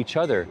talk to each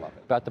other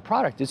about the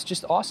product. It's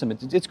just awesome.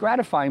 It's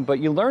gratifying, but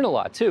you learn a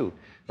lot too,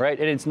 right?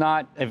 And it's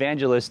not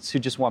evangelists who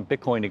just want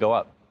Bitcoin to go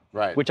up,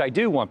 Right. Which I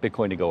do want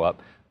Bitcoin to go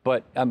up,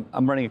 but I'm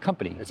running a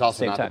company. It's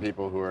also at the not same time. the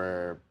people who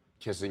are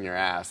kissing your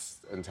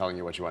ass and telling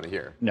you what you want to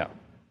hear. No.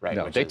 Right,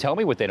 No, they tell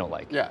me what they don't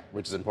like. Yeah,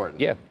 which is important.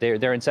 Yeah, they're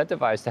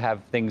incentivized to have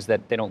things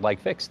that they don't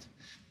like fixed.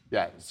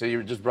 Yeah, so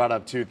you just brought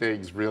up two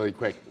things really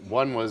quick.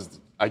 One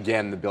was,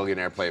 again, the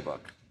billionaire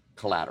playbook,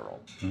 collateral,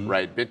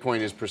 right?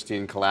 Bitcoin is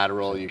pristine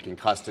collateral. You can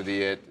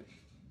custody it.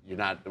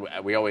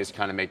 We always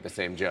kind of make the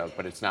same joke,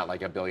 but it's not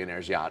like a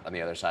billionaire's yacht on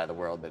the other side of the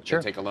world that they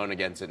take a loan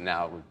against it and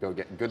now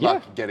good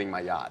luck getting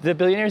my yacht. The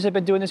billionaires have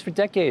been doing this for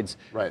decades.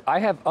 Right. I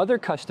have other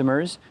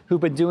customers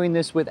who've been doing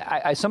this with,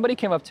 somebody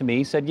came up to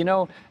me, said,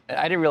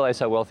 I didn't realize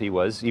how wealthy he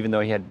was, even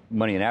though he had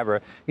money in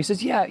Abra. He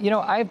says, yeah,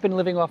 I've been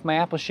living off my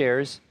Apple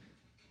shares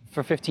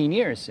for 15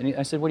 years. And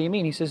I said, what do you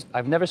mean? He says,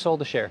 I've never sold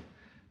a share.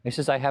 He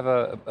says, I have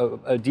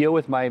a deal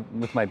with my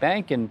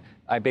bank, and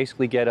I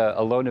basically get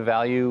a loan to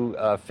value,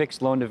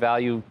 fixed loan to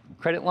value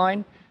credit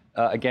line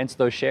against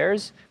those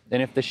shares.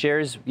 And if the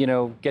shares,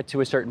 get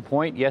to a certain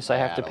point, yes, I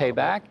have to pay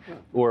back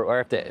or I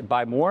have to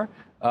buy more.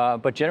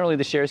 But generally,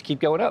 the shares keep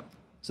going up,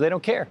 so they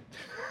don't care.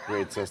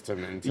 Great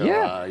system until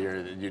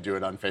you do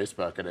it on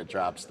Facebook and it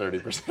drops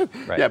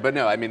 30%. Right. Yeah, but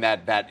no, I mean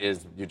that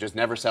is, you just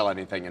never sell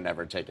anything and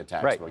never take a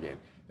taxable gain.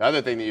 The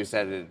other thing that you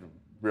said,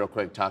 real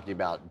quick, talking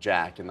about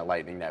Jack and the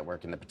Lightning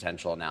Network and the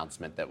potential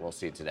announcement that we'll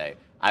see today.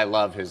 I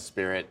love his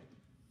spirit,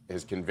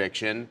 his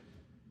conviction,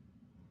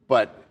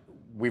 but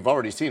we've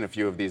already seen a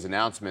few of these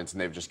announcements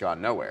and they've just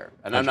gone nowhere.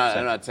 And I'm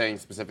not saying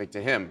specific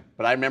to him,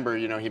 but I remember,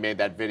 he made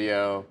that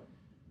video.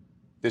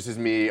 This is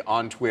me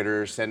on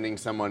Twitter sending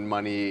someone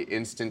money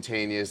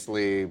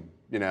instantaneously,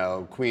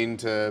 queen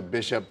to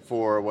bishop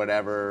for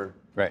whatever,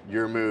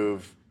 your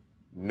move.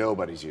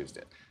 Nobody's used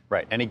it.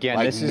 Right, and again,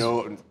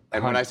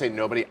 and when I say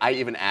nobody, I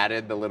even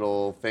added the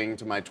little thing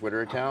to my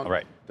Twitter account.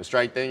 Right. The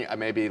strike thing,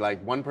 maybe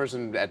like one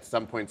person at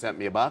some point sent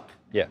me $1.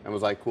 Yeah. And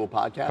was like, cool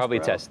podcast, Probably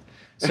bro. test.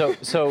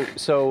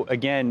 So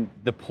again,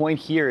 the point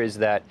here is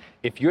that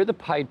if you're the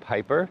Pied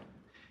Piper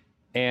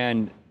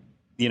and,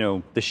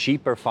 the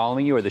sheep are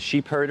following you, or the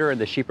sheep herder and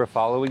the sheep are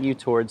following you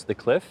towards the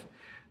cliff,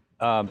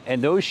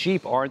 and those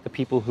sheep aren't the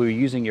people who are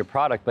using your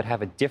product but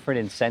have a different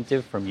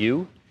incentive from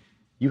you,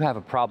 you have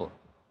a problem.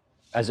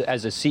 As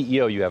a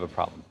CEO, you have a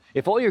problem.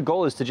 If all your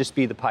goal is to just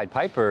be the Pied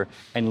Piper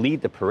and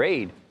lead the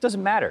parade, it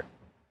doesn't matter,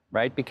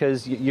 right?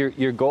 Because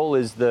your goal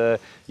is the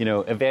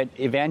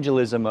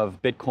evangelism of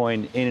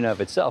Bitcoin in and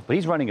of itself. But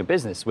he's running a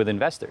business with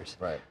investors,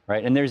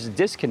 right? And there's a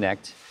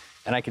disconnect,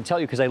 and I can tell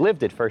you because I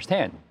lived it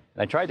firsthand.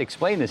 And I tried to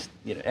explain this.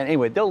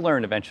 Anyway, they'll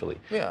learn eventually,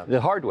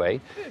 the hard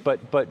way. But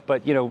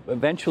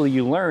eventually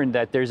you learn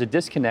that there's a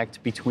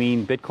disconnect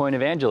between Bitcoin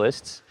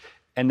evangelists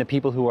and the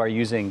people who are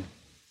using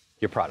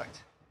your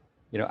product.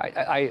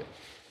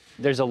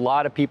 There's a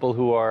lot of people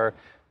who are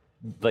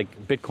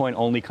like Bitcoin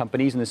only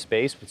companies in the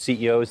space with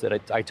CEOs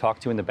that I talk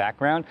to in the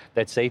background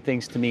that say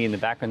things to me in the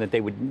background that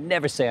they would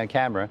never say on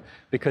camera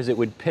because it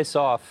would piss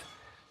off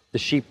the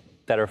sheep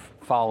that are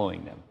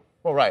following them.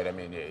 Well, right. I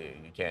mean,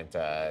 you can't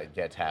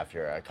get half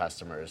your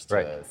customers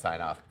to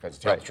sign off because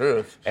you tell the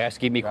truth.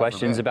 Asking me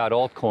questions about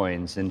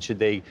altcoins and should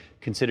they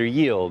consider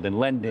yield and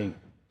lending,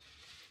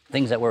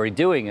 things that we're already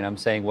doing. And I'm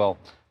saying, well,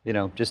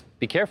 just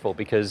be careful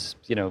because,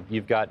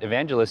 you've got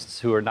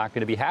evangelists who are not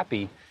going to be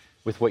happy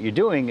with what you're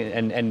doing.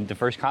 And the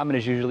first comment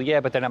is usually,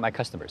 yeah, but they're not my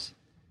customers.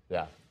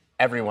 Yeah.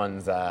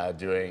 Everyone's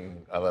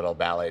doing a little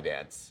ballet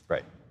dance.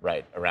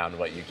 Right, around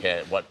what you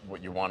can, what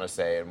you want to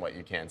say and what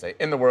you can say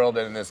in the world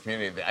and in this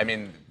community. I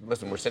mean,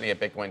 listen, we're sitting at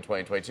Bitcoin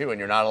 2022, and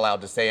you're not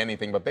allowed to say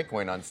anything but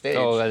Bitcoin on stage.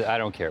 Oh, I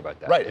don't care about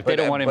that. Right, if they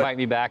don't want to invite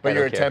me back, but I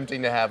don't you're care.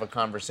 attempting to have a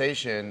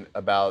conversation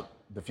about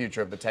the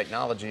future of the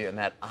technology, and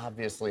that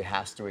obviously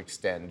has to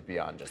extend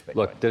beyond just Bitcoin.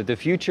 Look, the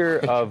future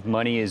of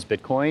money is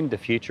Bitcoin. The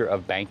future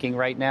of banking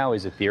right now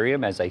is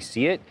Ethereum, as I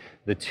see it.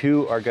 The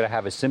two are going to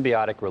have a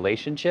symbiotic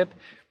relationship.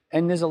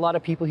 And there's a lot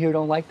of people here who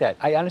don't like that.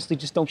 I honestly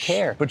just don't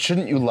care. But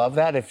shouldn't you love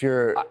that if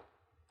you're...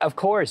 Of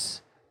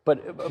course.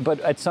 But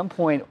at some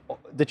point,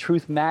 the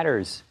truth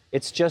matters.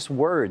 It's just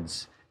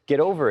words. Get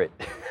over it.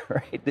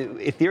 Right?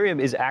 Ethereum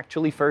is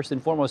actually first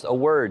and foremost a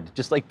word,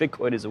 just like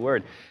Bitcoin is a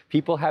word.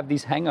 People have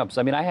these hang-ups.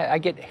 I mean, I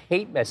get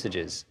hate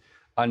messages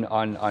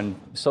on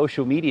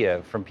social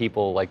media from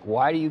people like,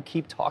 why do you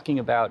keep talking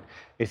about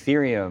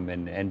Ethereum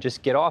and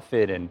just get off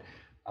it? And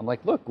I'm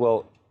like, look,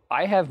 well,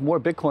 I have more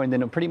Bitcoin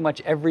than pretty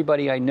much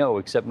everybody I know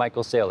except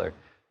Michael Saylor,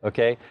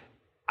 okay?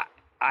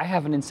 I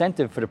have an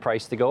incentive for the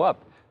price to go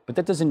up, but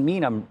that doesn't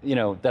mean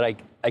that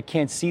I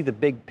can't see the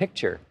big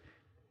picture,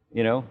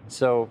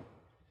 So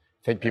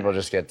I think people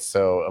just get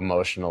so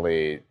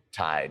emotionally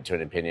tied to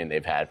an opinion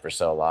they've had for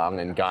so long,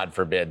 and God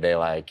forbid they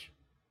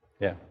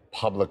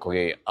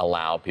publicly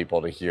allow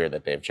people to hear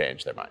that they've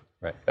changed their mind.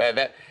 Right.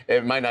 That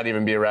it might not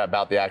even be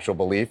about the actual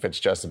belief, it's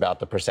just about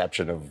the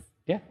perception of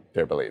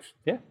their belief.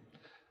 Yeah.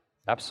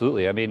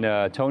 Absolutely. I mean,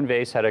 Tone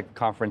Vays had a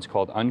conference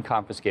called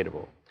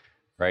Unconfiscatable,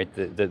 right?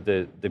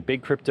 The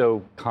big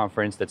crypto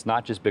conference that's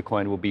not just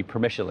Bitcoin will be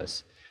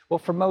permissionless. Well,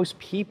 for most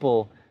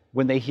people,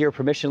 when they hear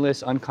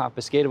permissionless,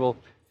 unconfiscatable,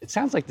 it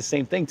sounds like the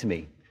same thing to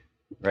me,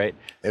 right?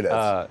 It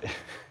is.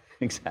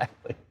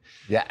 Exactly.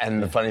 Yeah,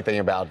 and the funny thing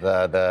about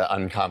the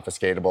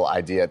unconfiscatable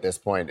idea at this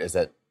point is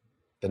that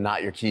the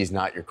not your keys,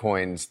 not your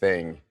coins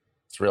thing,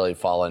 it's really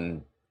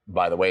fallen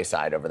by the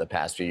wayside over the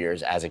past few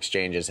years as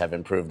exchanges have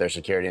improved their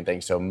security and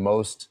things. So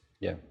most,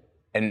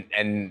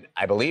 and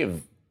I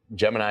believe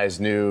Gemini's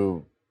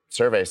new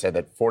survey said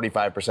that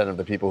 45% of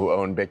the people who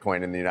own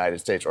Bitcoin in the United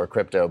States or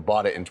crypto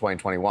bought it in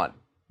 2021.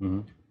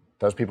 Mm-hmm.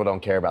 Those people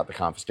don't care about the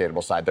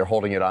confiscatable side. They're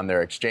holding it on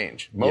their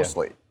exchange,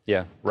 mostly.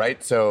 Yeah.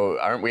 Right? So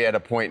aren't we at a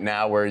point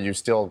now where you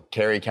still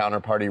carry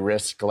counterparty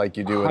risk like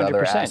you do with 100%.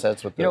 Other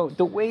assets? With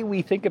the way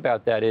we think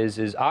about that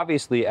is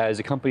obviously as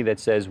a company that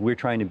says we're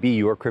trying to be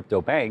your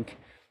crypto bank,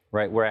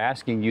 right, we're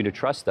asking you to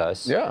trust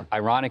us,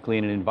 ironically,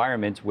 in an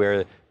environment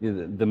where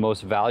the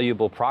most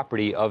valuable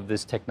property of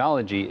this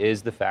technology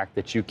is the fact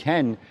that you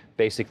can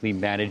basically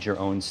manage your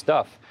own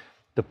stuff.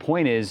 The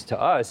point is, to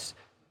us,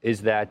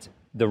 is that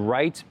the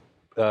right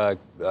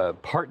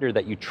partner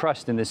that you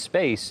trust in this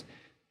space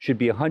should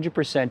be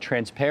 100%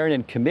 transparent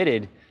and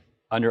committed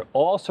under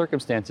all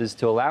circumstances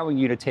to allowing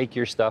you to take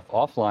your stuff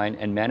offline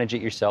and manage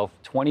it yourself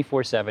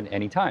 24/7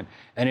 anytime.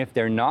 And if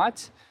they're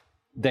not,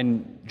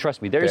 then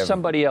trust me, there's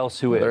somebody else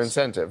who is. Their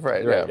incentive,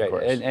 right? Yeah, of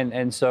course.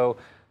 And so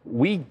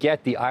we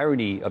get the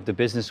irony of the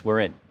business we're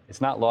in. It's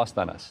not lost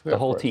on us, the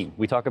whole team.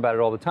 We talk about it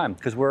all the time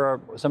because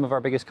some of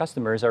our biggest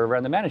customers are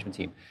around the management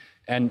team.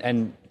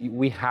 And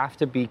we have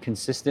to be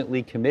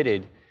consistently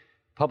committed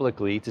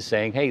publicly to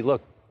saying, hey,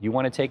 look, you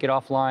want to take it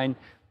offline,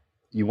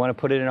 you want to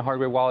put it in a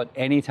hardware wallet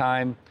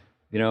anytime,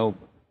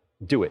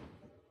 do it,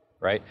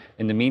 right?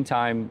 In the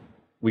meantime,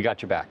 we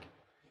got your back.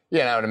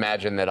 Yeah, and I would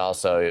imagine that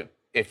also,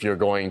 if you're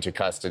going to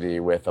custody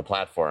with a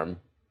platform,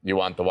 you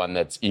want the one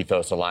that's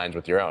ethos aligned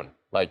with your own.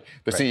 Like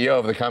the CEO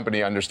of the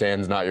company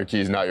understands not your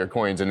keys, not your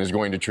coins, and is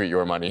going to treat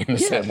your money in the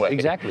same way.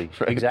 Exactly,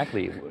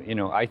 exactly.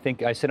 I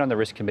think I sit on the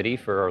risk committee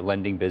for our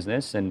lending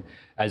business, and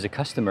as a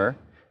customer,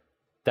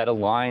 that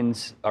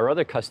aligns our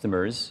other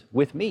customers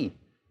with me,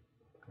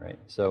 right?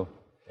 So,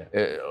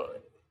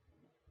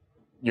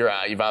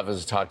 you've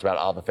obviously talked about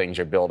all the things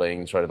you're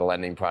building, sort of the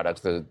lending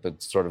products, the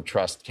sort of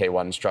trust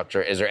K1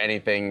 structure. Is there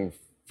anything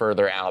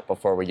further out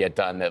before we get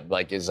done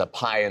that is a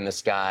pie in the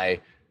sky,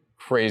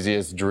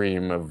 craziest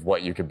dream of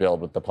what you could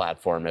build with the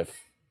platform?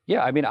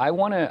 I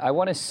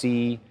want to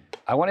see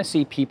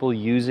people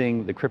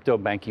using the crypto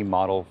banking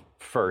model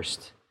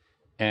first,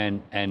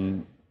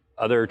 and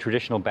other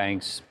traditional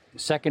banks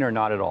second or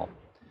not at all.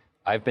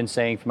 I've been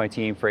saying for my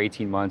team for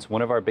 18 months,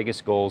 one of our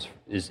biggest goals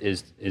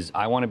is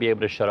I want to be able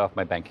to shut off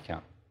my bank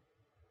account.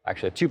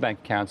 Actually, I have 2 bank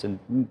accounts,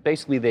 and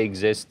basically they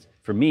exist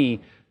for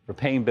me for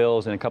paying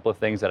bills and a couple of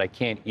things that I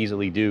can't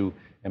easily do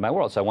in my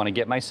world. So I want to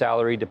get my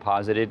salary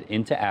deposited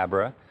into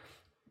Abra,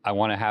 I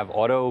want to have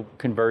auto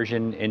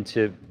conversion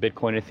into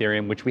Bitcoin,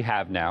 Ethereum, which we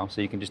have now.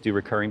 So you can just do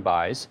recurring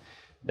buys.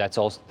 That's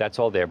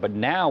all there. But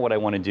now what I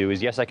want to do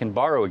is, yes, I can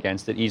borrow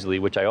against it easily,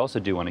 which I also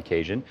do on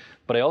occasion.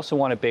 But I also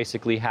want to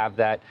basically have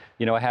that,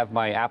 I have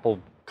my Apple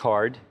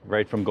card,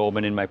 right, from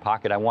Goldman in my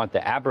pocket. I want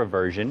the Abra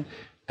version,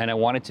 and I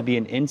want it to be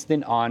an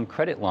instant on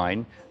credit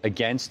line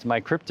against my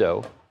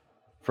crypto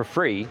for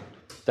free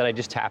that I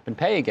just tap and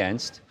pay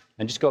against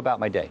and just go about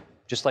my day.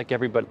 Just like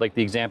everybody, like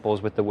the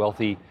examples with the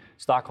wealthy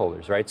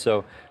stockholders, right?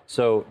 So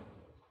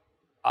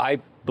I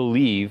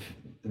believe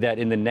that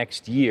in the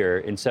next year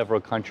in several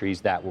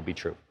countries that will be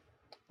true.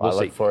 I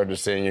look forward to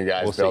seeing you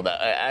guys build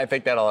that. I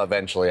think that'll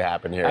eventually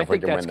happen here. I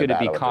think that's going to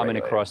be common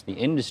across the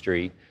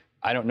industry.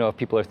 I don't know if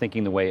people are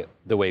thinking the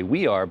way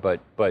we are,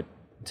 but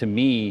to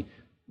me,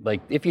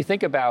 like if you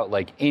think about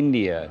like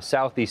India,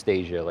 Southeast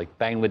Asia, like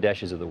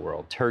Bangladesh's of the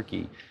world,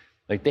 Turkey,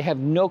 like they have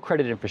no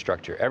credit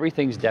infrastructure.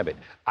 Everything's debit.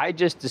 I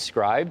just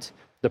described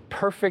the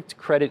perfect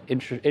credit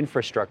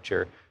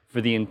infrastructure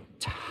for the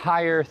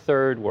entire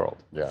third world.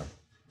 Yeah.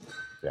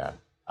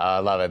 I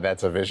love it.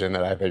 That's a vision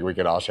that I think we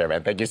can all share,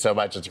 man. Thank you so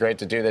much. It's great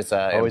to do this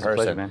Always in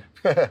person. A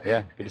pleasure, man.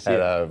 Yeah, good to see you.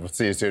 We'll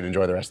see you soon.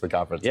 Enjoy the rest of the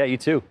conference. Yeah, you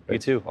too. You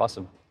too.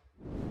 Awesome.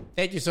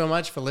 Thank you so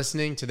much for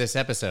listening to this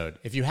episode.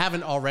 If you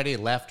haven't already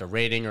left a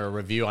rating or a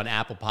review on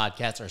Apple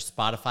Podcasts or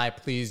Spotify,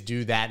 please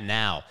do that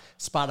now.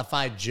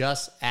 Spotify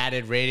just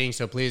added ratings,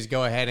 so please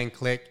go ahead and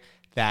click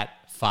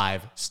that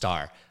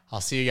 5-star.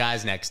 I'll see you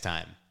guys next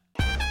time.